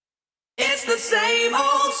same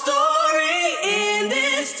old story in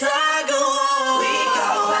this tug of war. We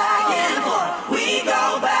go back and forth, we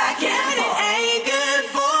go back and forth. It ain't good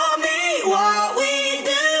for me what we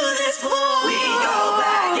do this for. We go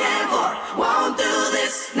back and forth, won't do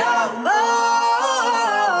this no more.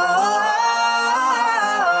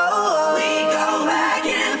 We go back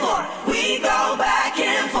and forth, we go back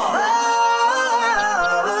and forth.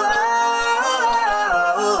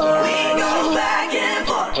 We go back and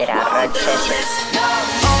forth, won't do this no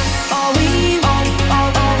more. All we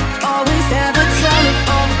always never tell it.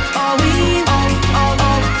 All we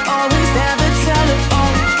always never tell it.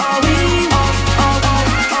 All we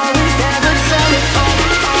always never tell it.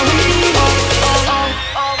 All we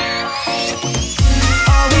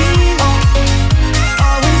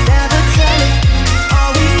always never tell it.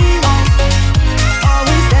 All we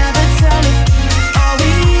always never tell it. All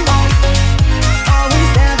we always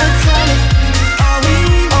never tell it. All we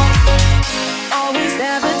always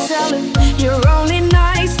never tell it. You're only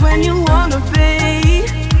nice when you wanna be.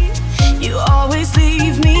 You always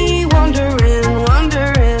leave me wondering.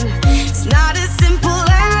 It's not as simple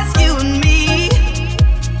as you and me.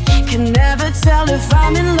 Can never tell if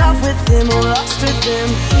I'm in love with him or lost with him.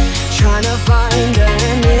 Trying to find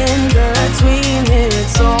an in between.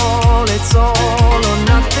 It's all or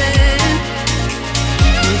nothing.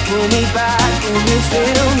 You pull me back and you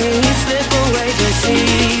feel me slip away. Just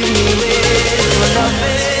leave me with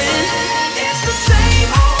nothing. It's the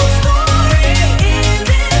same old story in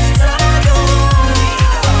this tug of war.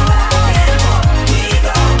 We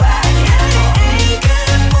go back and forth, it ain't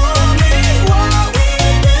good for me what we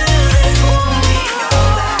do this for. We go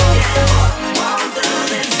back and forth, won't do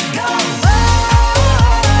this no more.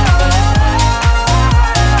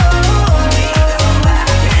 We go back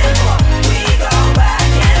and forth, we go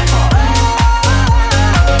back and forth.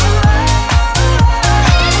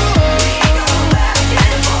 We go back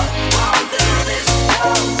and forth, won't do this no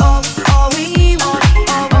more. All we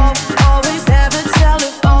always never tell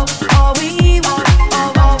it. All we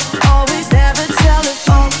always never tell it.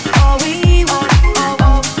 All we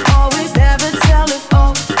always never tell it.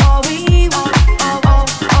 All we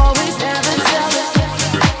always never tell it.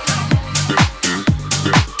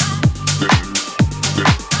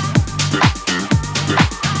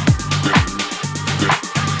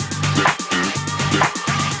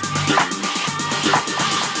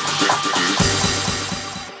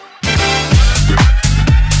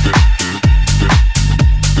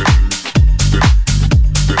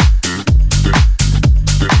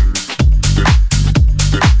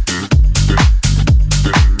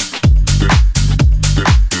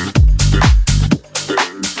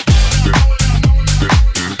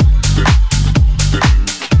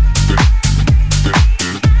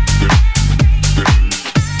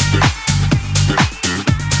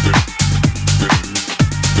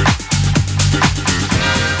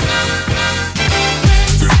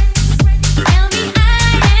 Tell me I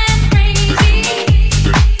am crazy,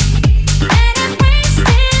 that I'm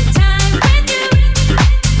wasting time with you.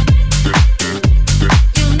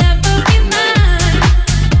 You'll never be mine.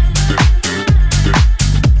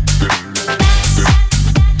 That's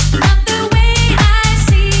not the way I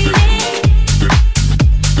see it.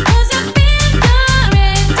 'Cause I feel you're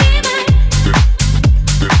empty mind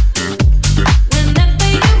whenever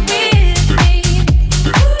you're with me.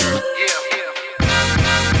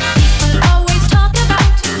 People always talk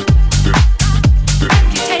about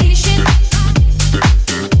reputation.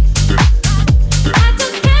 I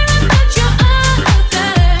don't care about your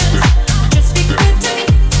others. Just be good to me.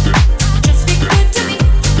 Just be good to me.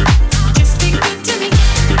 Just be good to me.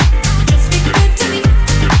 Just be good to me.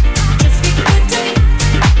 Just be good to me.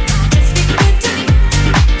 Just be good to me.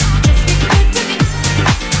 Just be good to me.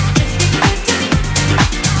 Just be good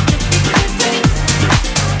to me.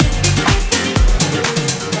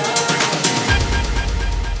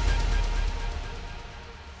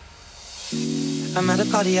 I'm at a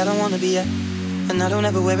party I don't wanna be at, and I don't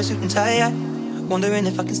ever wear a suit and tie yet. Wondering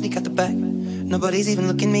if I can sneak out the back. Nobody's even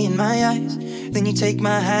looking me in my eyes. Then you take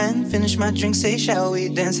my hand, finish my drink, say, shall we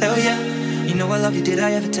dance? Hell yeah. You know I love you, did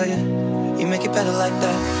I ever tell you? You make it better like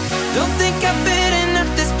that. Don't think I fit in at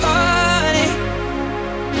this party.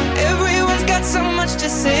 Everyone's got so much to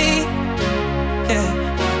say. Yeah,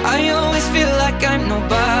 I always feel like I'm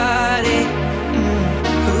nobody.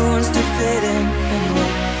 Who wants to fit in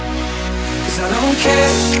anyway? 'Cause I don't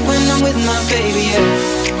care when I'm with my baby,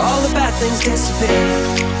 yeah. All the bad things disappear.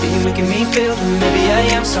 You're making me feel that maybe I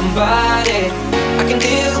am somebody. I can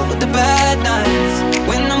deal with the bad nights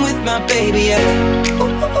when I'm with my baby, yeah.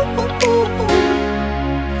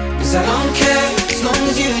 Cause I don't care as long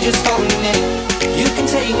as you just hold me near. You can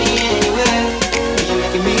take me anywhere.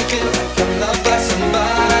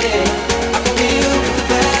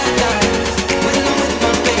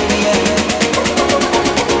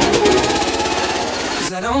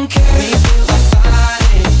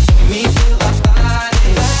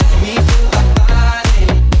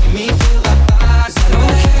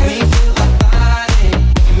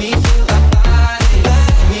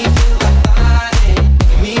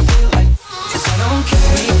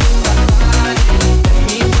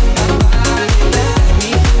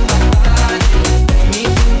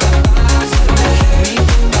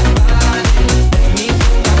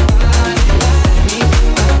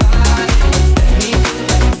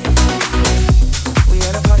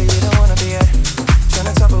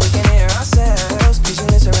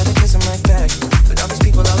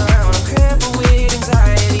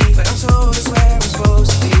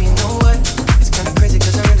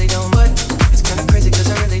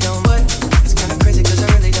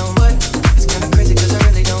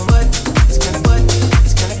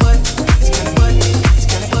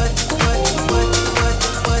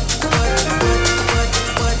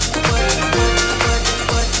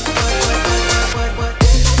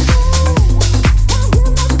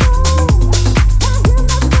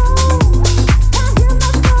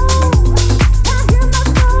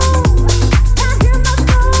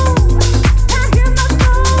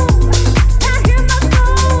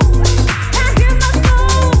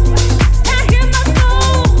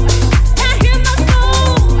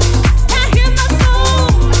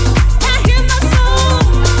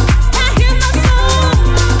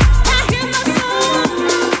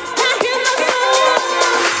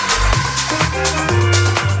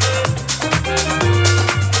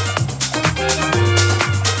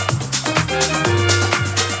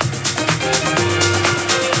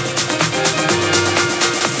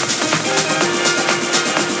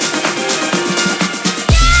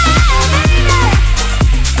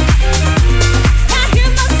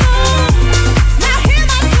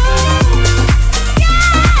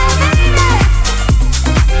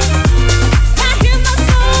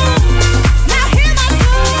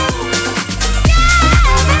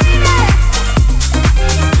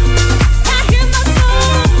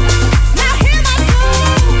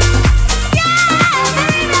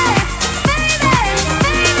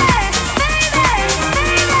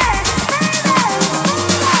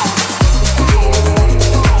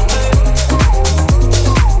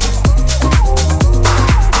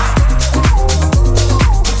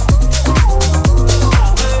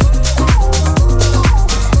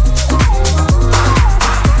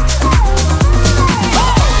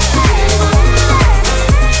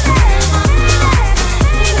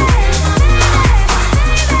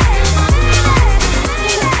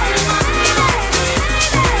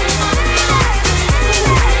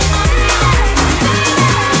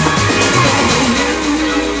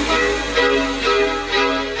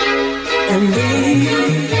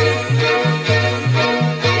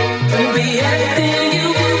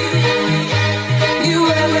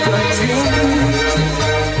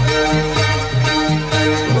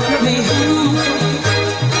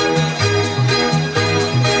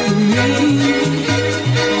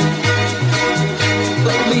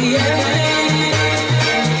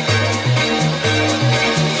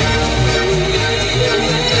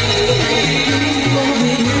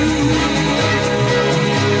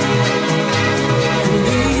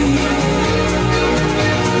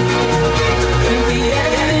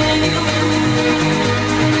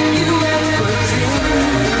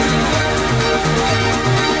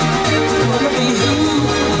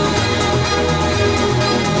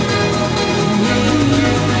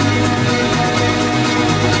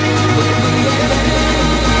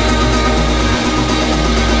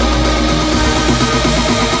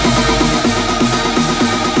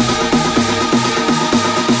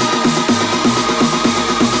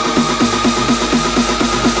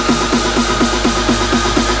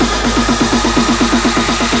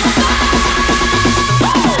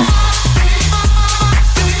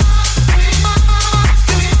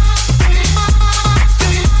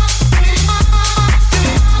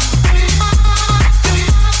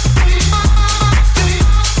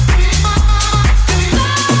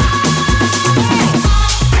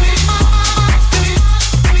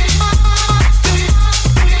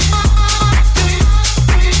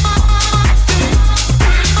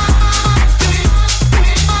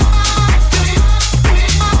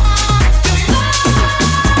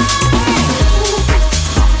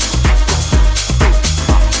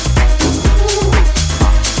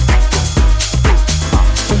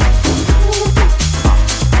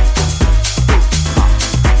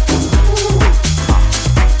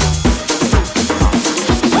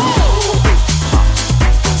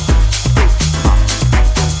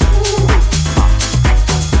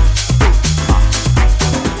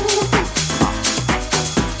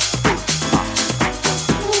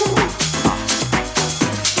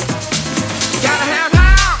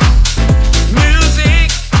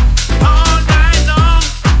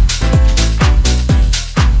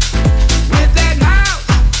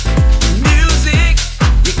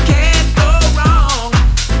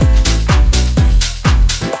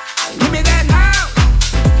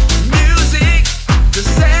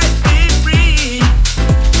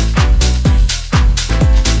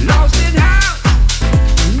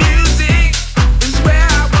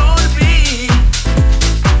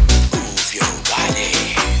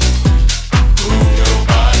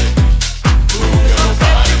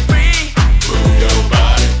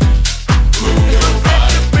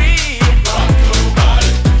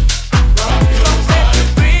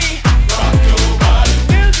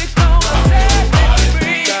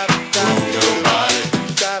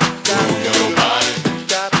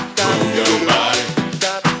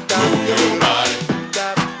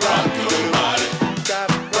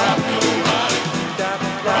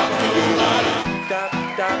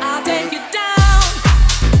 I'll take you down,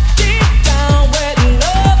 deep down where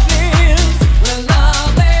love lives, where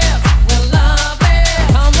love lives, where love lives.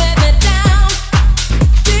 Come with me down,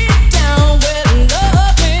 deep down where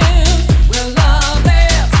love lives, where love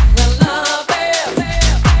lives, where love lives.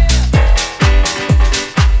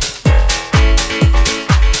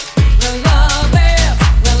 Where love lives,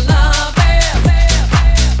 where love lives.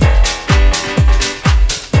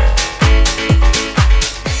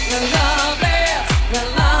 Where love lives, where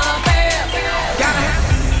love lives. Gotta have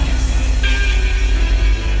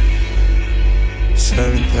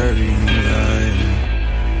 7:30 in the night.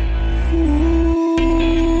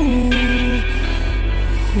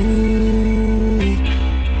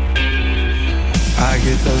 I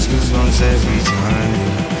get those goosebumps every time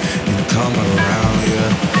you come around, yeah.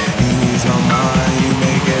 You ease my mind, you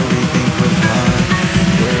make everything feel fine.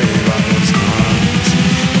 Worry about those comments,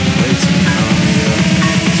 way too numb, yeah.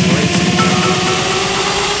 It's way too numb.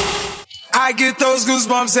 I get those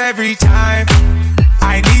goosebumps every time.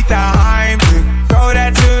 I need the Heimlich, throw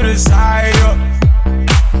that to the side, yeah.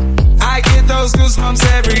 I get those goosebumps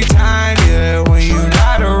every time, yeah. When you're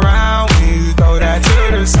not around, when you throw that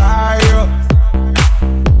to the side, yeah.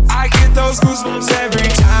 I get those goosebumps every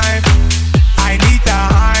time. I need the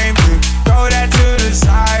Heimlich, throw that to the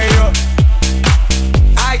side, yeah.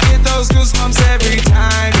 I get those goosebumps every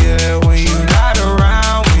time, yeah. When you're not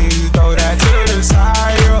around, when you throw that to the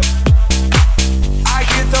side, yeah. I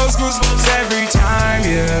get those goosebumps every time,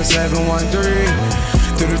 yeah. 713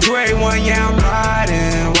 through the 281, yeah, I'm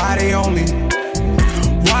riding. Why they on me?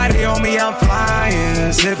 Why they on me? I'm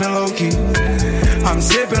flying, sipping low key. I'm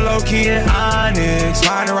sipping low key in Onyx,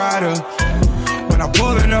 find a rider. When I'm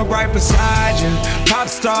pulling up right beside you, pop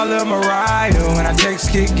star Lil Mariah. When I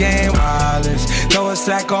text kick game wireless, throw a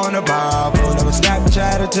stack on the Bible. Never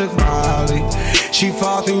Snapchat or took Molly. She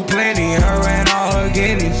fall through plenty, her and all her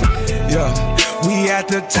guineas. Yeah, we at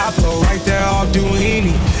the top floor, right there off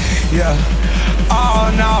Duini. Yeah,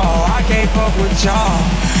 oh no, I can't fuck with y'all.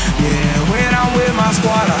 Yeah, when I'm with my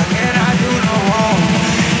squad, I cannot do no wrong.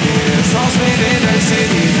 Yeah, so spend in the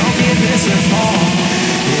city, don't get misinformed.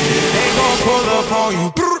 Yeah, they gon' pull up on you.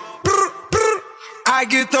 Brr, brr, brr. I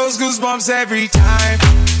get those goosebumps every time.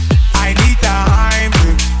 I need the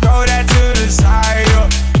Heimlich, throw that to the side, yeah.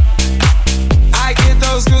 I get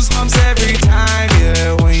those goosebumps every time,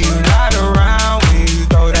 yeah. When you're not around, when you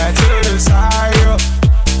throw that to the side, yeah.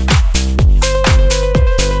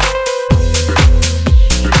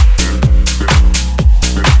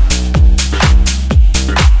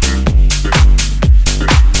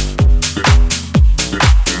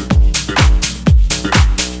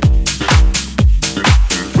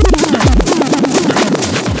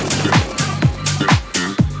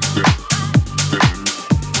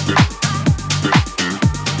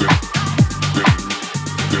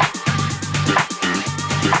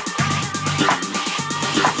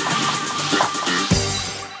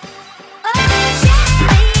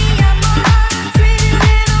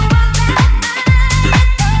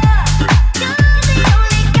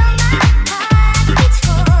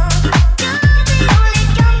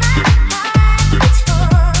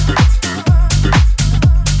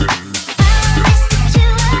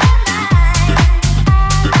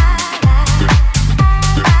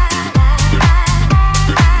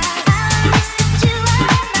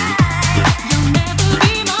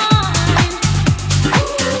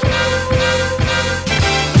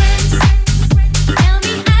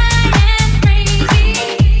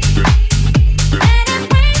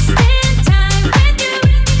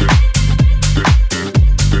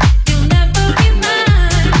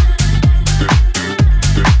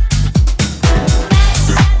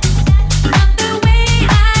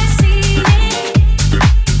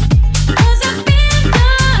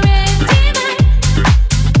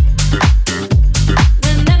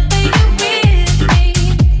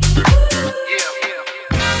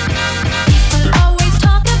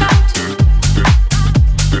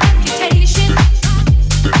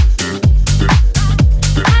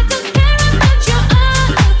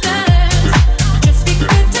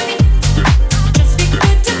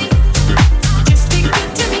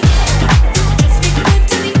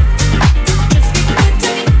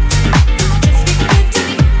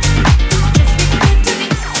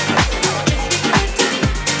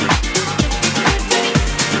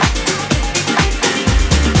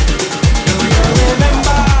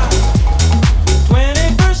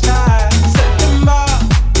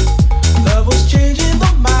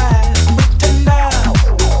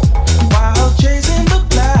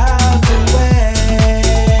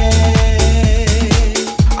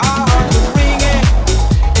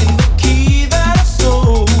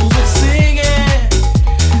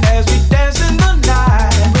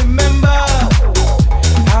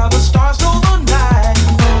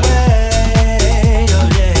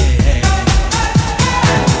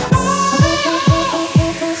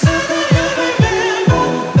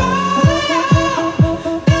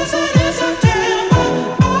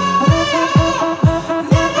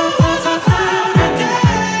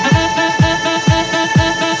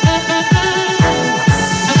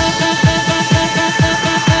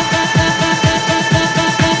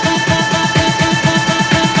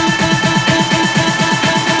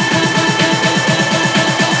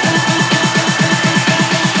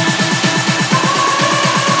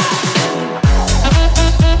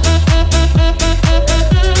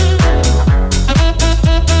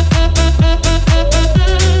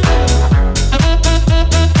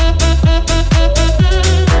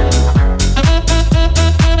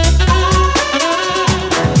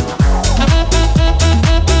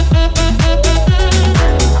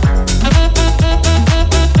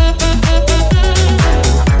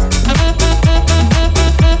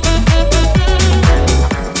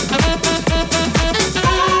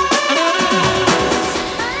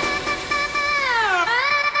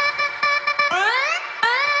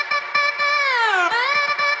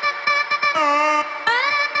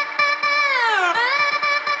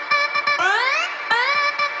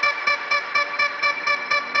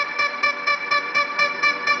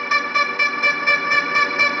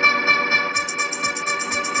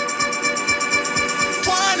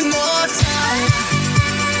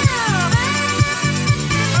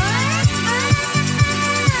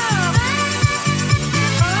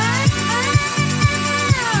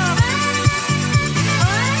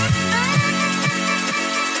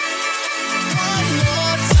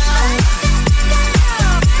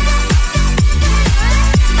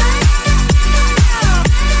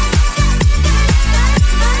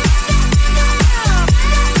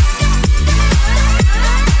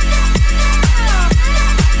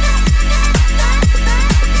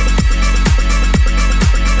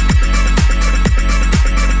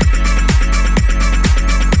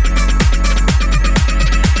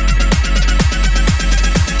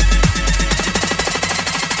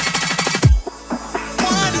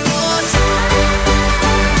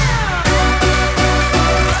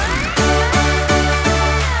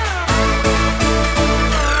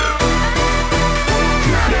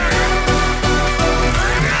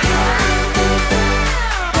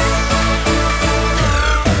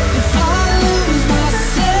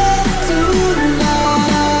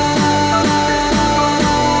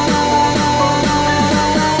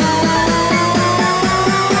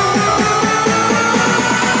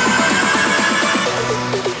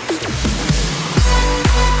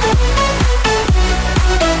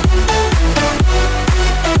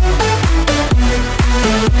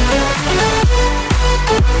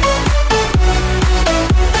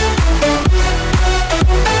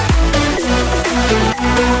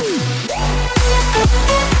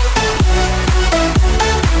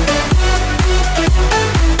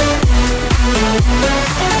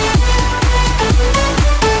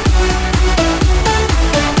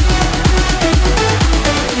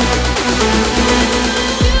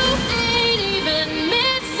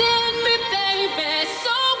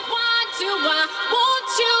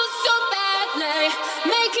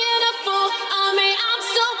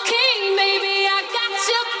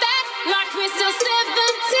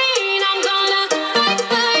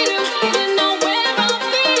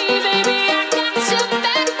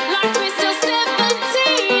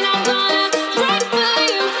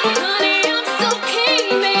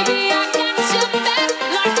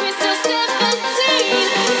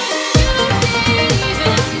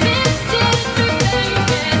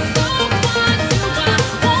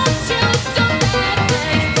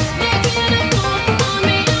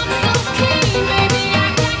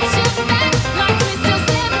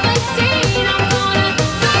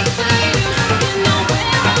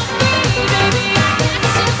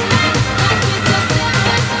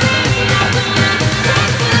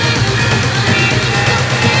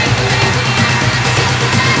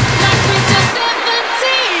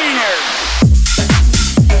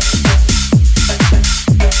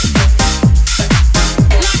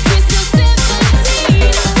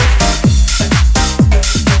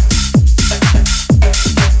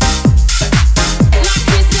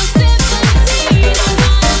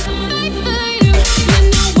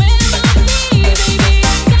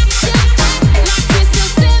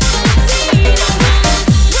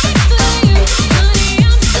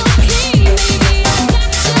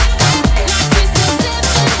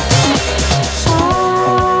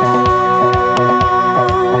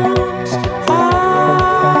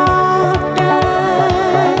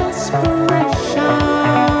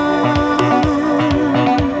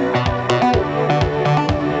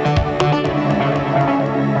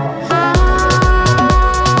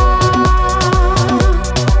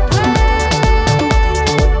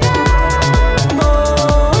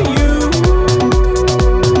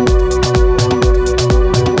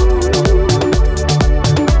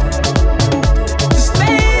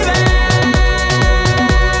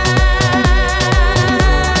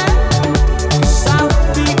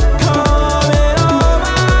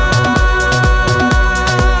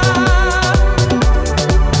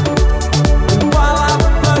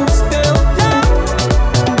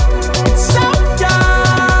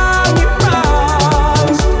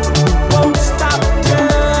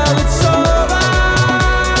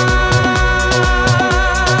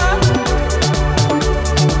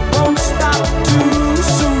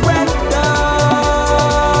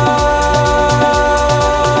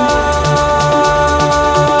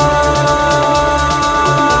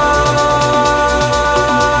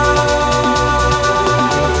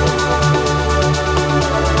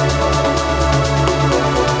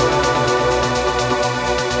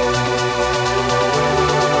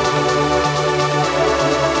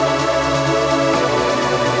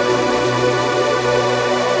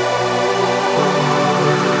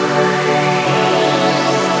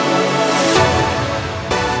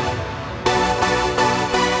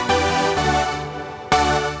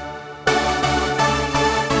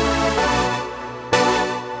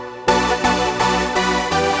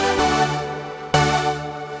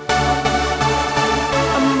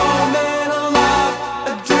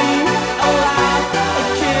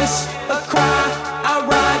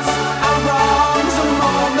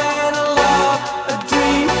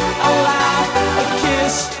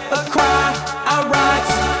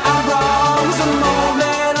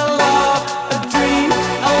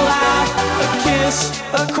 kiss,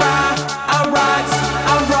 a cry, our rights,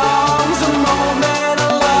 our wrongs, a moment, a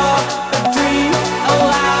love, a dream, a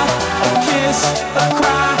lie, a kiss, a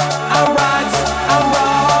cry, our rights, our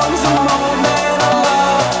wrongs, a moment, a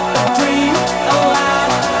love, a dream, a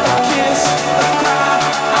lie, a kiss, a cry,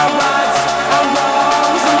 our rights, our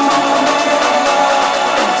wrongs, a moment, a love,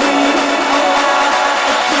 a dream, a lie,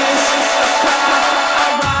 a kiss, a cry,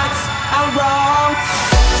 our rights, our wrongs.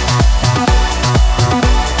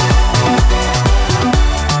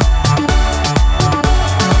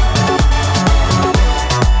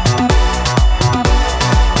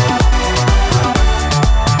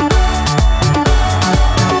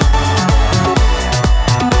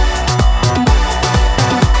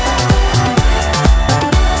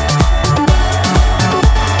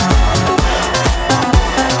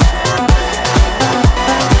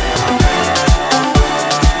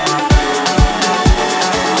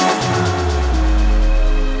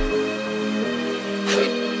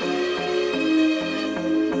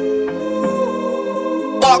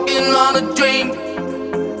 Walking on a dream.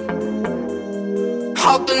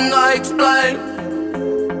 How can I explain?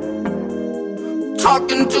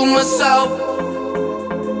 Talking to myself.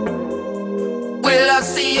 Will I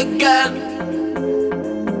see again?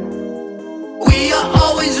 We are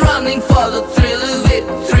always running for the thrill of it,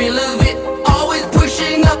 thrill of it. Always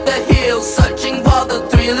pushing up the hill, searching for the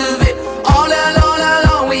thrill of it. All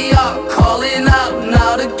along, we are calling out and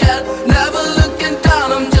out again. Never looking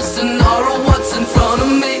down, I'm just an aura of what's in front of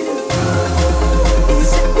me.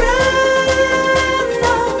 Is it right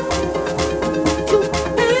now to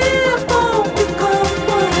feel all become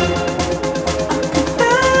one? I can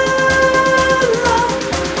feel love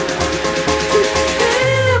to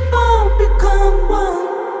feel all become one.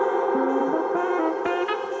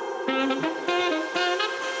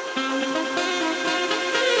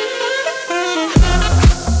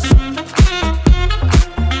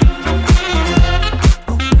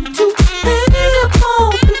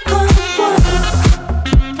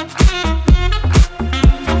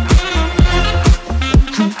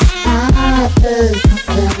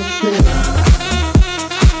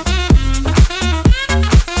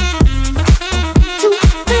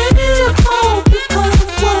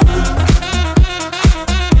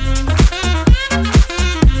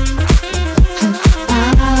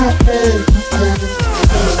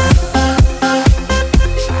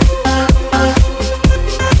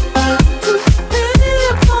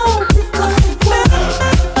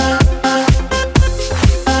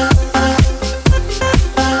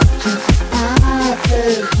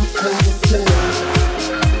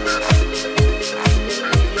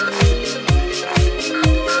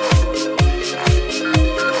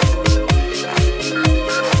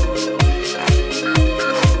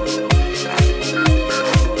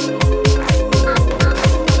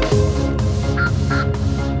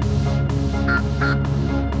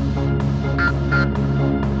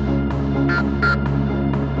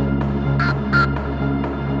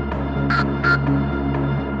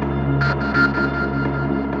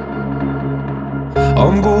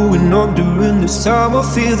 I'm going under, and this time I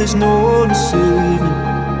feel there's no one to save me.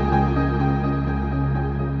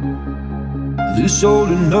 This all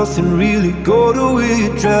and nothing really got away,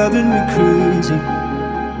 you're driving me crazy.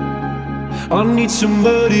 I need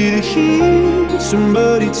somebody to hear,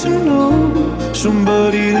 somebody to know,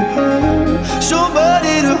 somebody to have,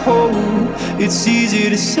 somebody to hold. It's easy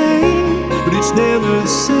to say, but it's never the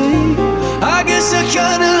same. I guess I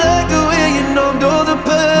kinda like the way you numbed all the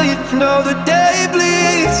pain. Now the day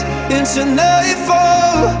bleeds into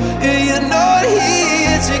nightfall, and you're not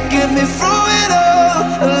here to get me through it all.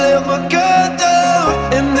 I let my guard down,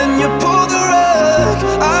 and then you pulled the rug.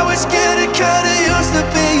 I was getting kinda used to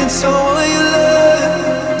being someone you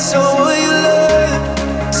love, someone you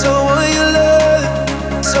love, someone you love,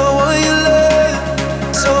 someone you love,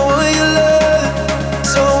 someone you love,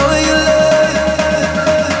 someone you love.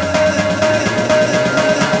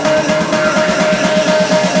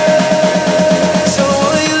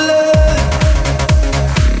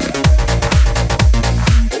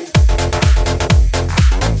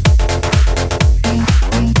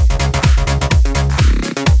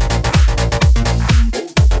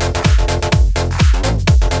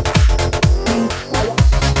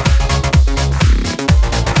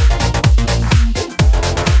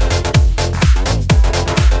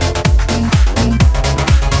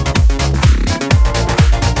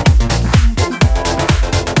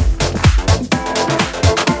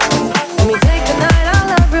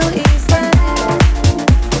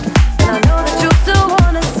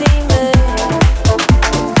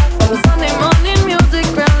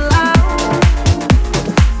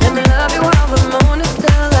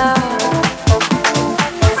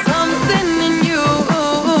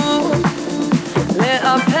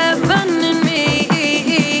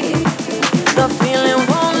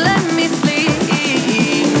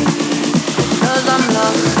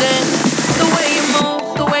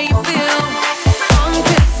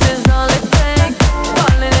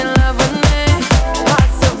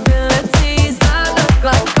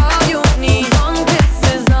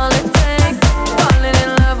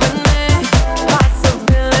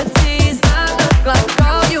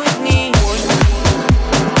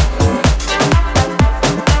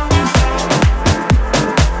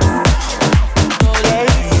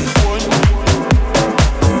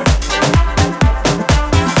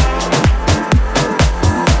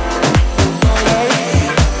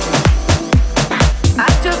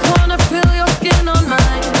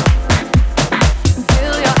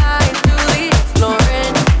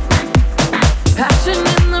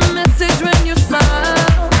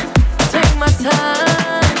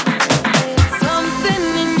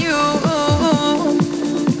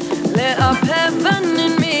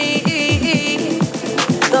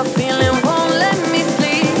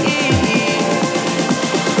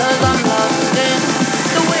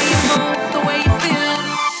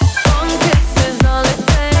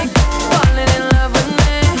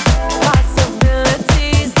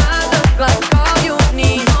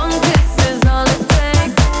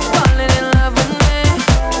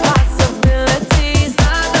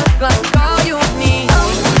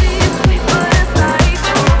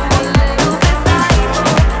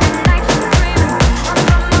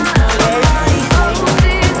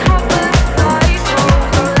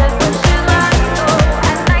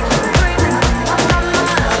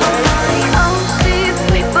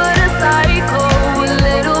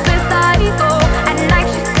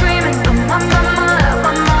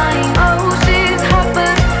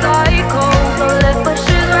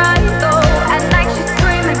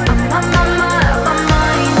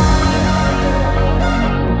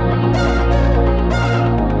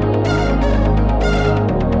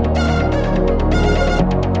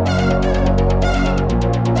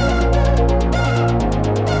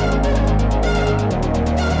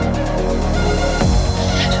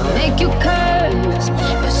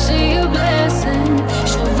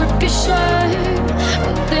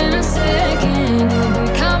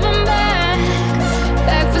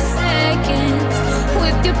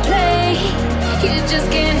 just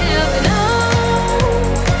can't help it.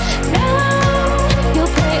 No, you'll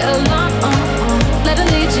play along. Let her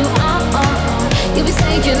lead you on. You'll be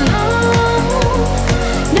saying no,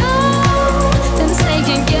 then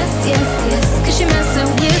saying yes, 'cause she messing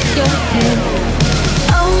with your head.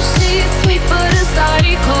 Oh, she's sweet but a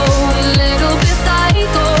psycho, a little bit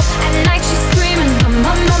psycho. At night she's screaming, my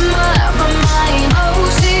mind. Oh,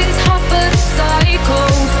 she's hot but a psycho,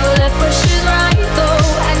 so left but she's right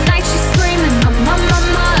though. At night she's screaming, my mind.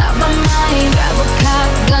 Grab a cop,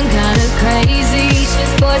 gun kinda crazy.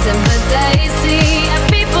 She's poison but tasty, and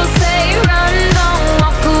people say run, don't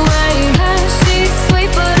walk away. 'Cause she's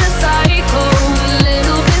sweet but a psycho, a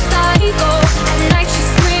little bit psycho. At night she's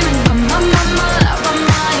screaming, my mind.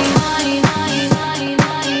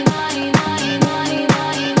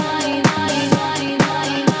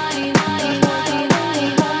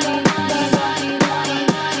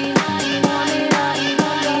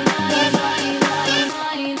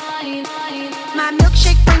 My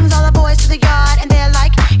milkshake brings all the boys to the yard, and they're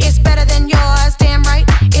like, it's better than yours. Damn right,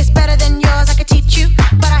 it's better than yours. I could teach you,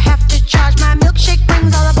 but I have to charge. My milkshake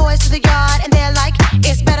brings all the boys to the yard, and they're like,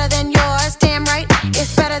 it's better than yours. Damn right,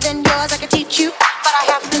 it's better than yours. I could teach you, but I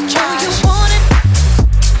have to charge. You want it?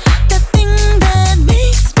 The thing that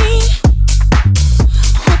makes me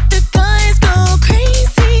what the guys go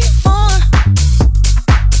crazy for.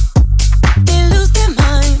 They lose their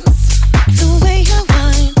minds the way you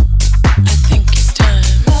whine. I think it's time.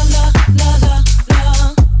 La la la la la.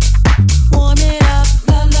 Warm it up.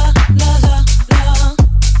 La la la la la.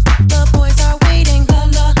 The boys are waiting. La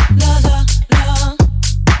la la la la.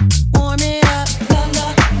 Warm it up. La la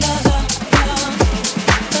la la la.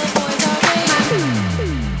 The boys are waiting.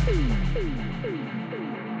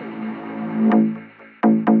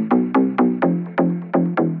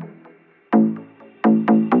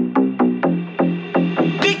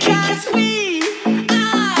 Because we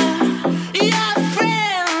are your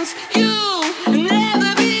friends, you'll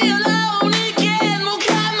never be alone again. Well,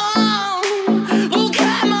 come on, well,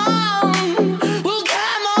 come on, well,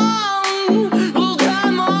 come on, well,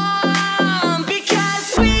 come on. Because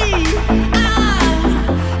we are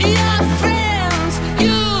your friends,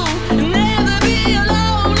 you'll never be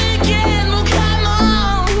alone again. Well, come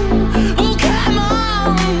on, well, come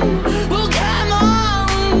on, well, come on,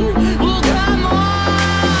 well, come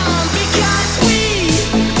on. Because we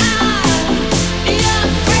are your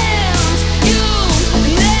friends, you'll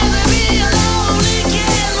never be alone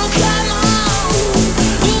again. Well, come on,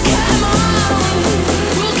 well, come on,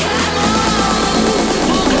 well, come on,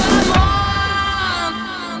 well, come on.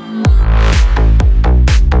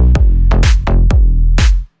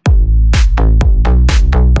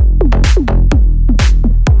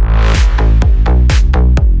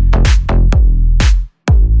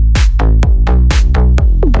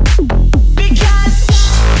 Because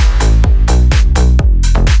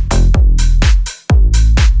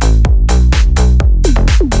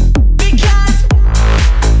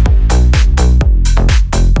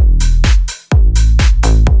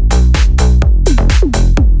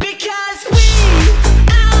Because we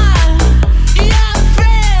are your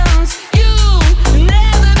friends, you'll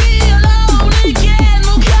never be alone again.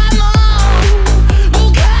 Well, come on,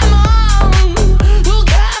 well, come on, well,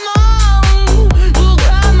 come on, well,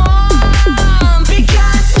 come on.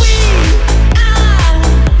 Because we are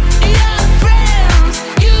your friends,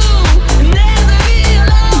 you'll never be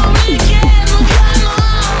alone again. Well, come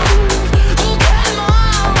on, well, come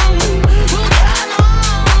on, well, come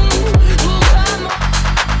on, well, come on.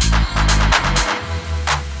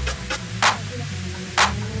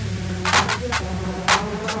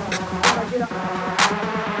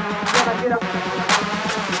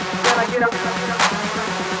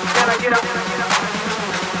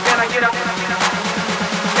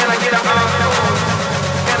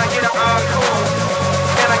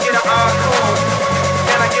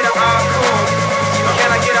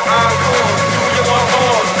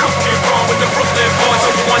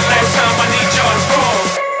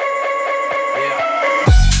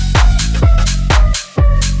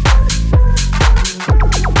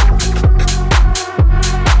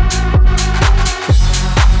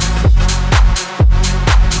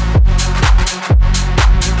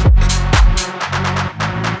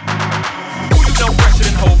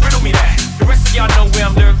 Y'all know where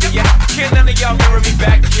I'm lurking, yeah. Can't none of y'all mirror me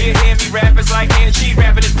back, yeah, hear me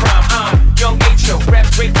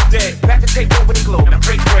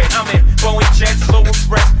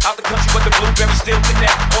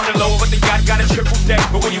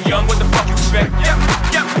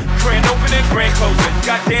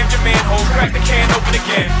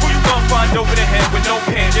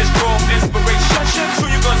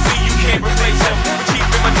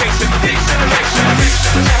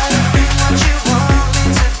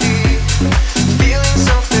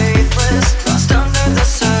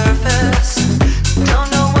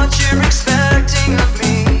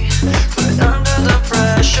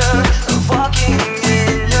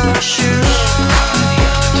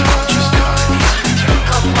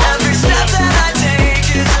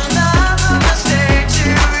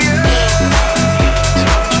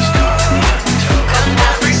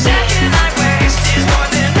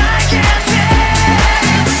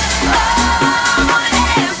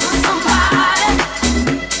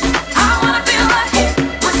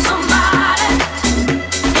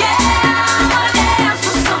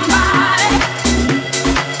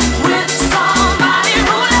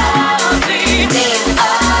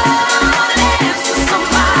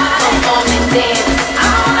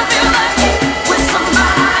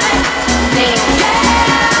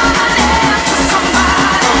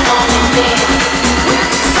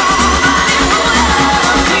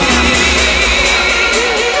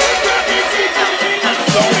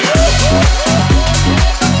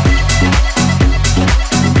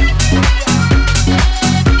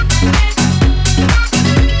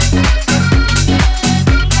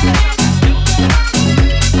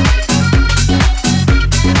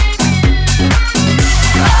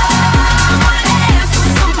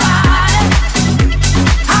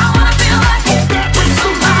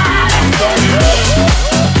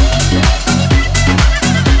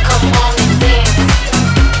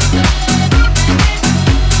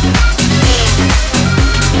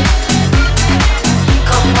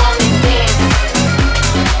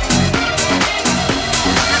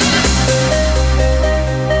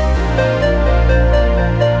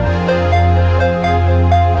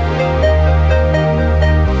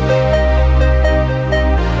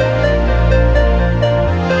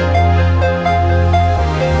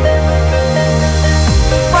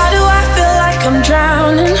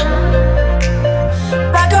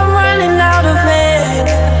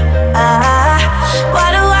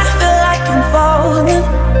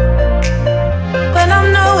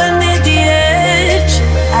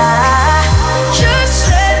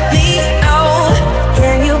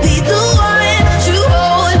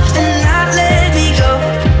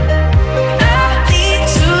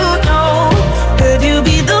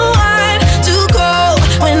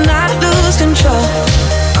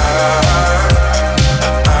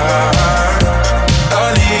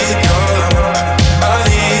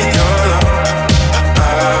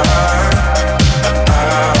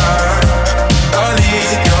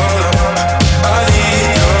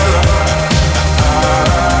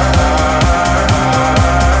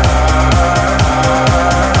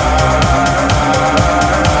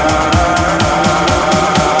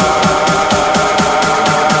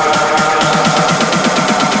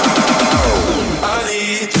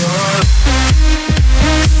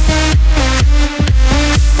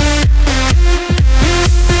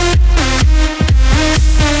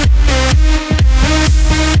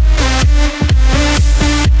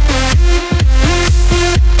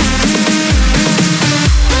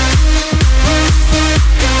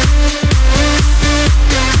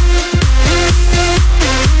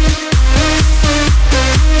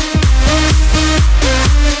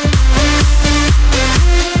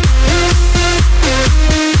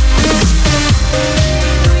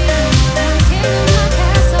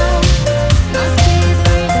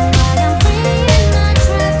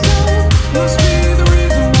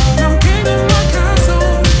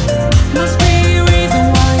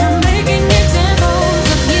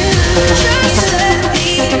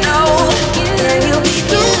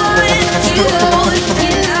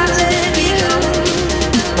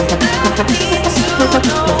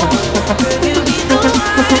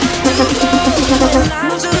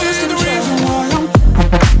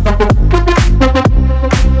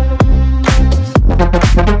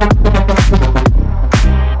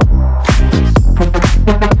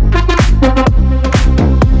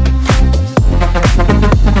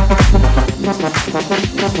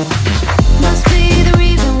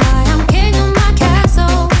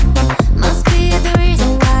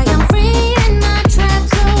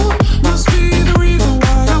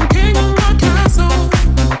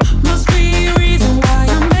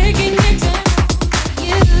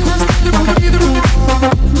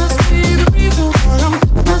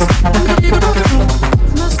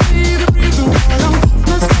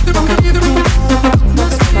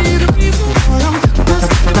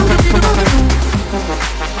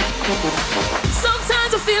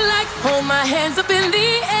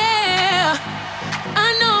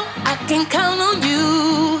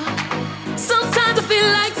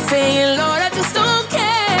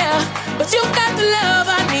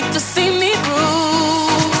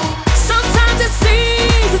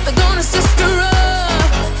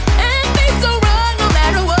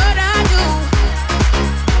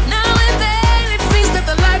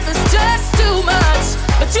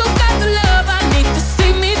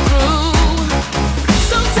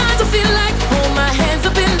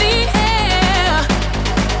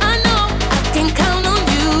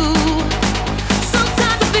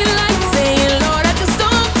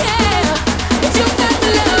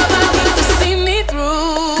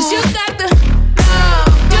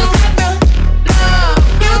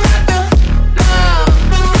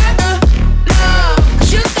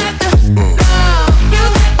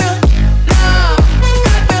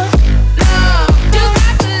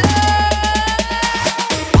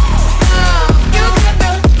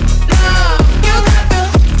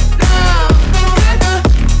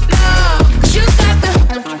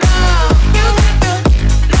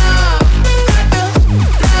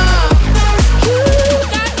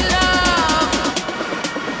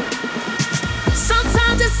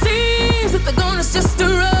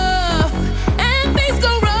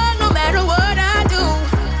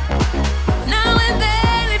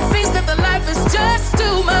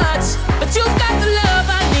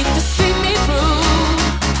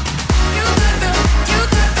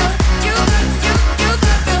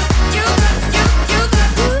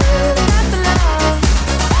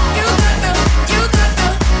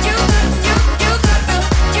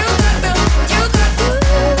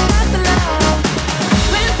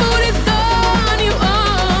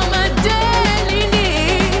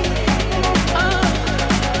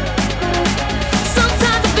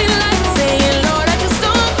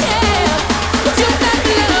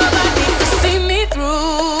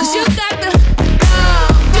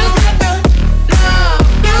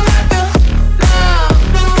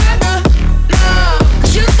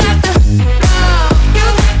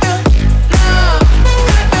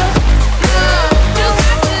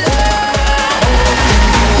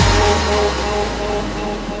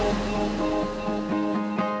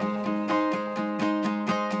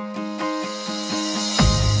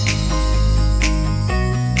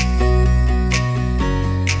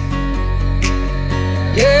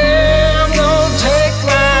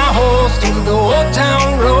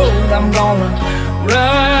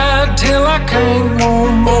can't no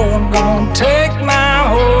more. I'm gonna take my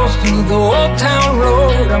horse through the old town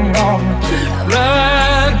road. I'm gonna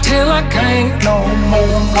ride till I can't no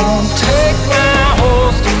more. I'm gonna take my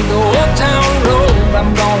horse through the old town road. I'm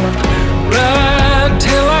gonna ride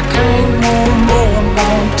till I can't no more. I'm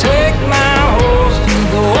gonna take my horse through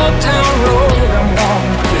the old town road. I'm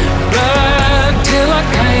gonna ride till I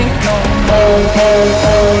can't no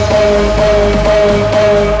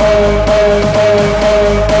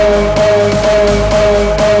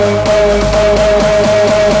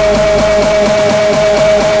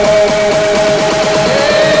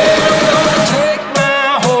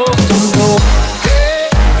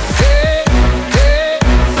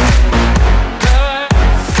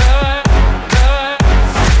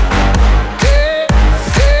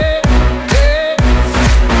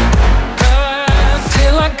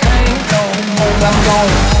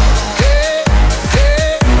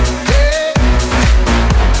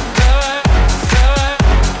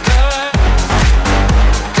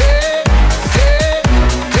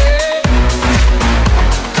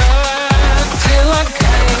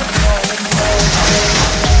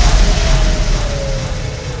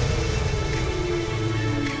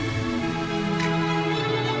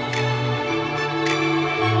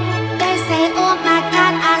They say, oh my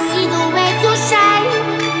God, I see the way you shine.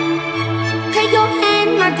 Take your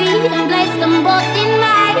hand, my dear, and place them both in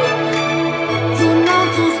mine. You know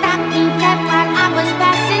you stopped me dead while I was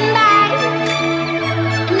passing by.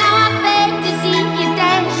 And now I beg to see you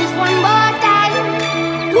dance just one more time.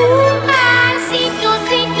 Ooh, I see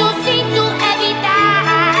you every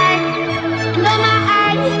time. And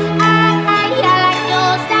oh my, I like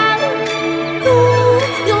your style.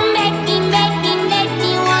 You make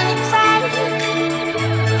me wanna cry.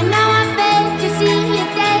 And now I beg to see you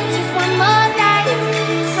dance just one more time.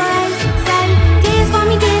 Say, dance for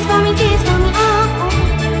me, oh.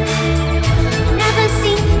 I never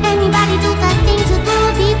seen anybody do the things you do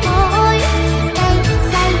before. They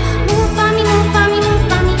say, move for me,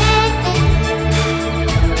 eh.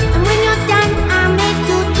 And when you're done, I'll make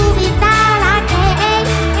you do it all again.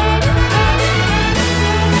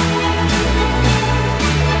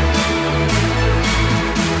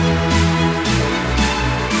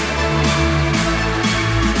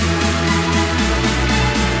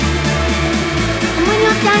 And when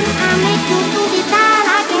you're done, I'll make you do it all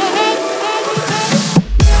again.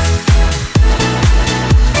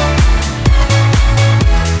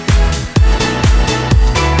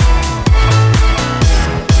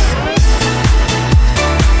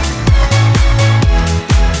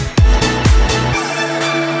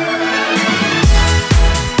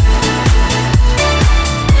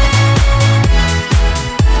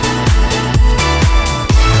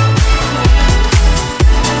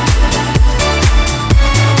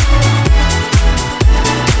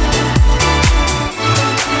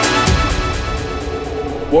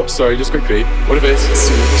 What? Sorry, just quickly. What if it's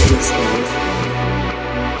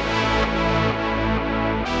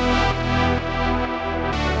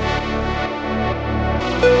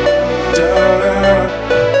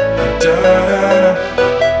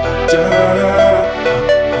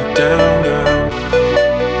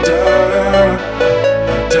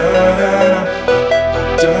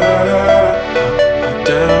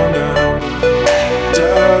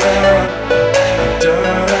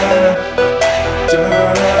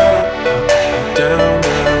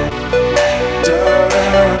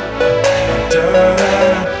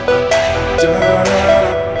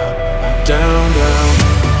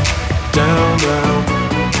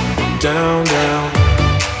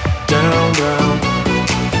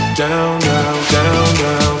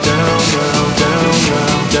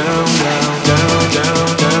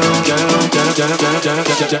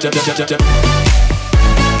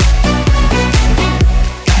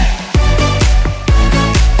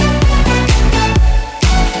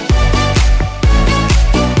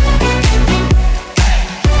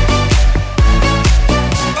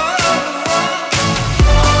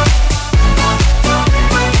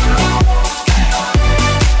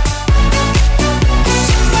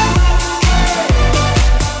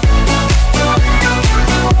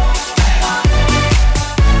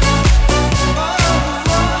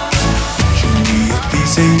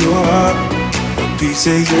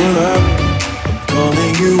Say you're up, I'm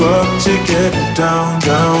calling you up to get down,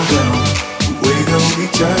 down, down. The way that we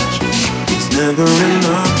touch is never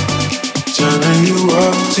enough. Turning you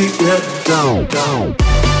up to get down, down.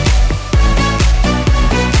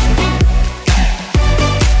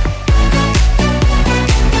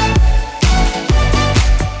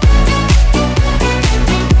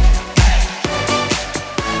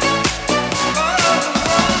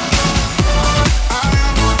 I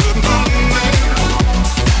am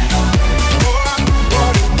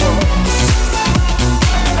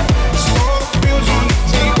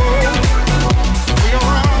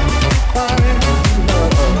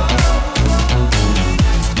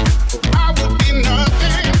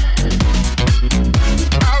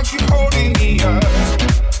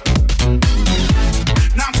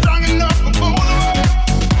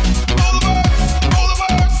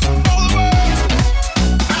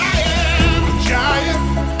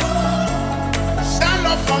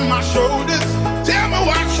on my shoulders. Tell me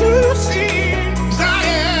what you see. 'Cause I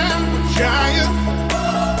am a giant.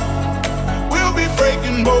 We'll be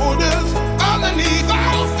breaking boulders underneath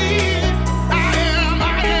our feet. I am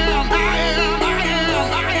a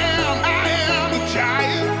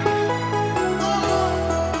giant.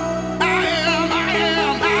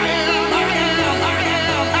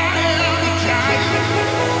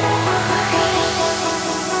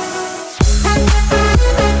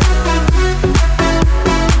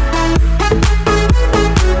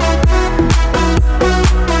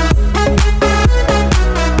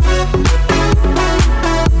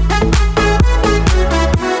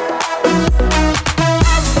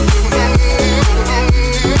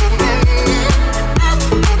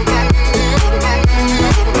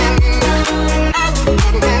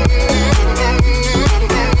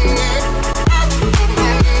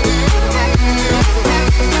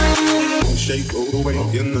 Shake, roll the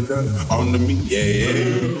weight in the dirt under me,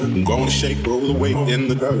 yeah. I'm gonna shake, roll the weight in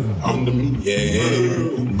the dirt under me,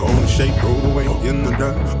 yeah. I'm gonna shake, roll the weight in the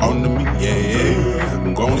dirt under me, yeah.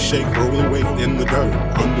 I'm gonna shake, roll the weight in the dirt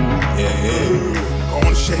under me, yeah.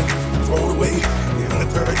 Gonna shake, roll the weight in the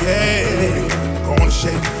dirt, yeah. Gonna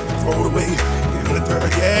shake, roll the weight in the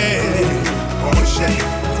dirt, yeah. Gonna shake,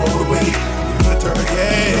 roll the weight in the dirt,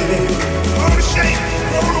 yeah. Gonna shake,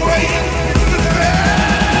 roll the weight in the dirt.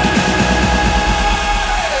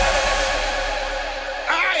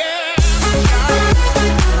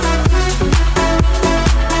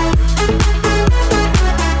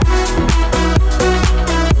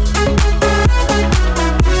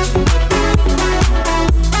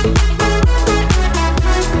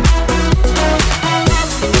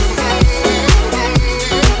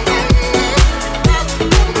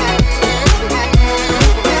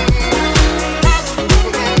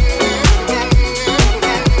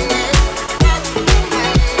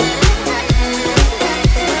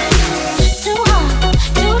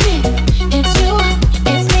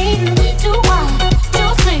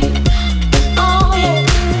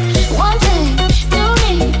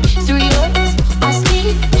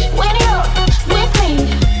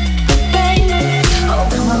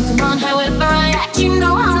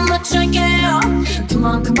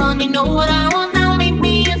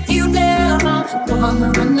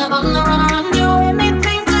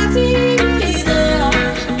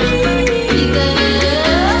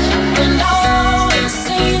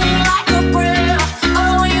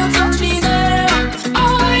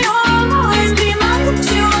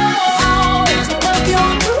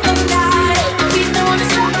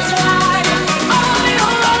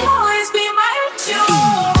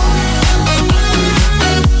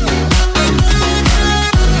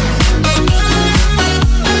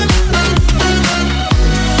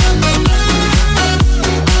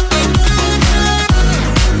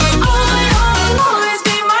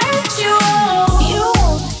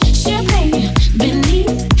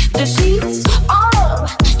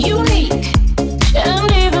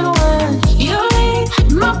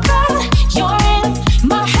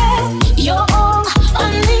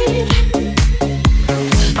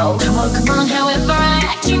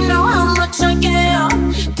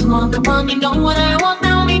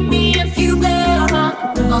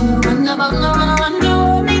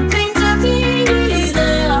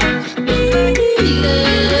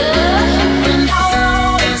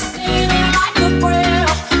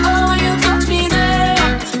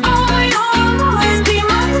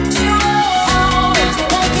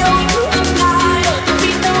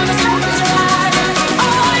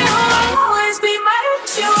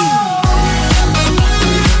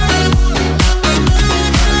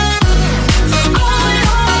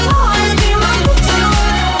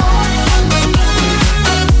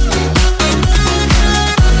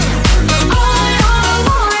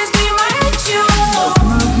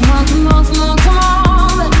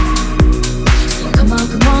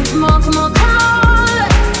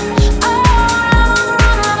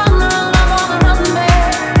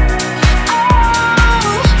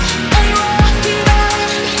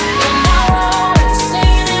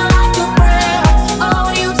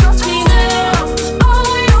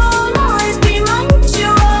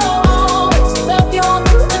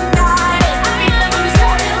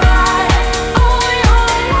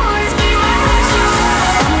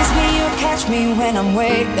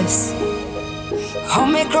 Hold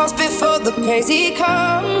me close before the crazy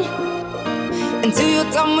come. Until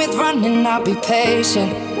you're done with running, I'll be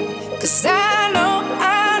patient. 'Cause I know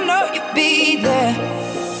you'll be there.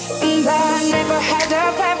 And I never had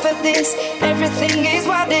a plan for this. Everything is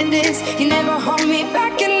what it is. You never hold me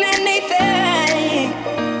back in anything.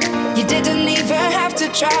 You didn't even have to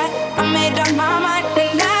try. I made up my mind,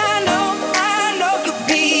 and I know you'll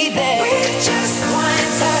be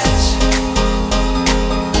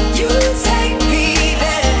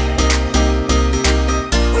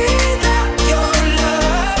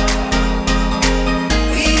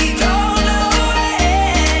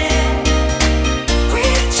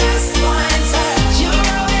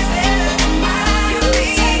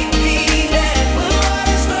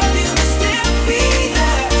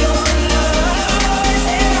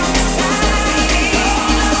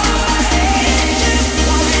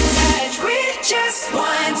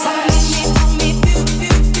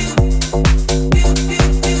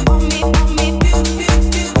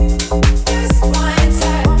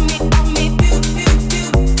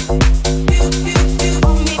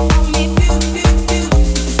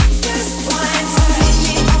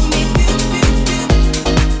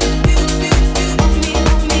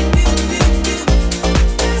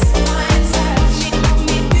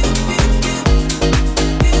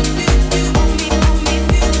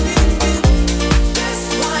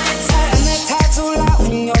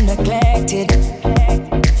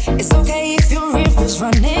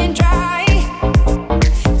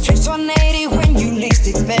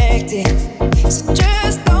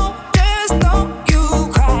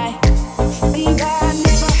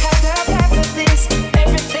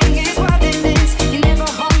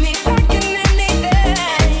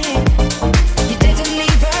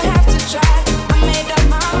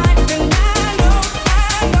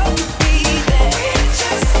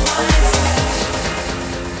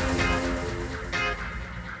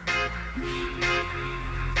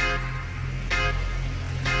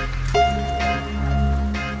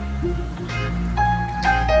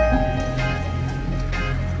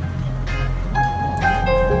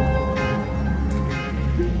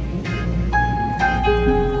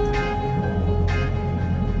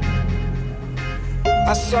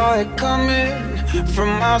saw it coming from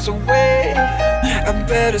miles away. I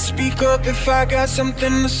better speak up if I got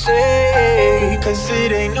something to say, 'cause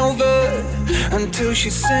it ain't over until she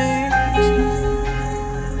sings.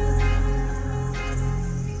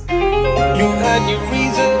 You had your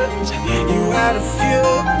reasons, you had a few,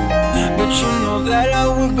 but you know that I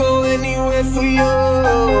would go anywhere for you,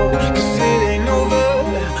 'cause it ain't over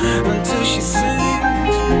until she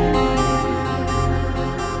sings.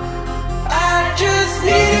 I just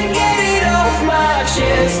need to get it off my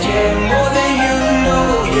chest, yeah, more than you know,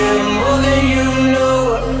 yeah, more than you know.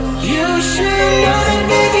 You should know that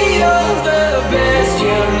baby you're the best,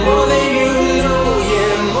 yeah, more than you know,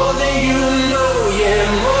 yeah, more than you know, yeah,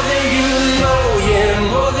 more than you know, yeah,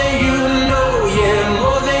 more than you know, yeah,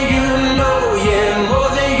 more than you know, yeah, more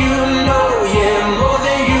than you know, yeah, more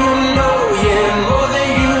than you know, yeah, more than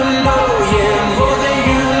you know, yeah, more than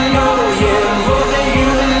you know, yeah, more than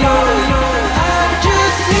you know. I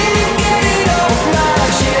just need to get it off my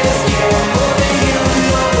chest, yeah, more than you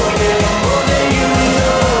know, yeah, more than you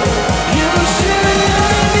know. You should know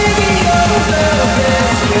that baby you're the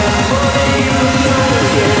best, yeah, more than you know,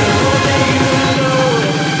 yeah, more than you know.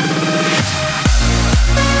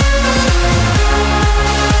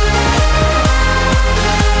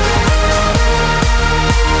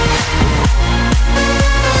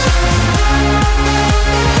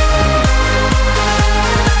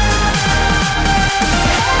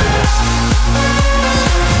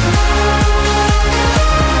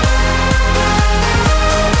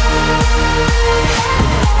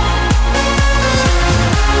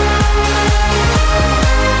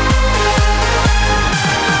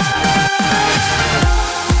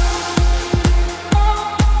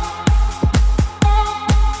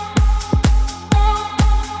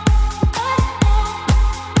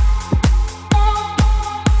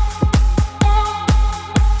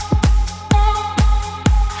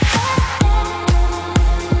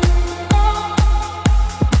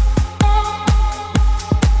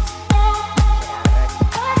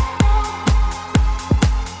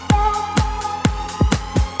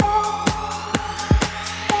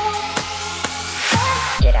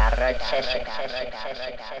 Gerard Session.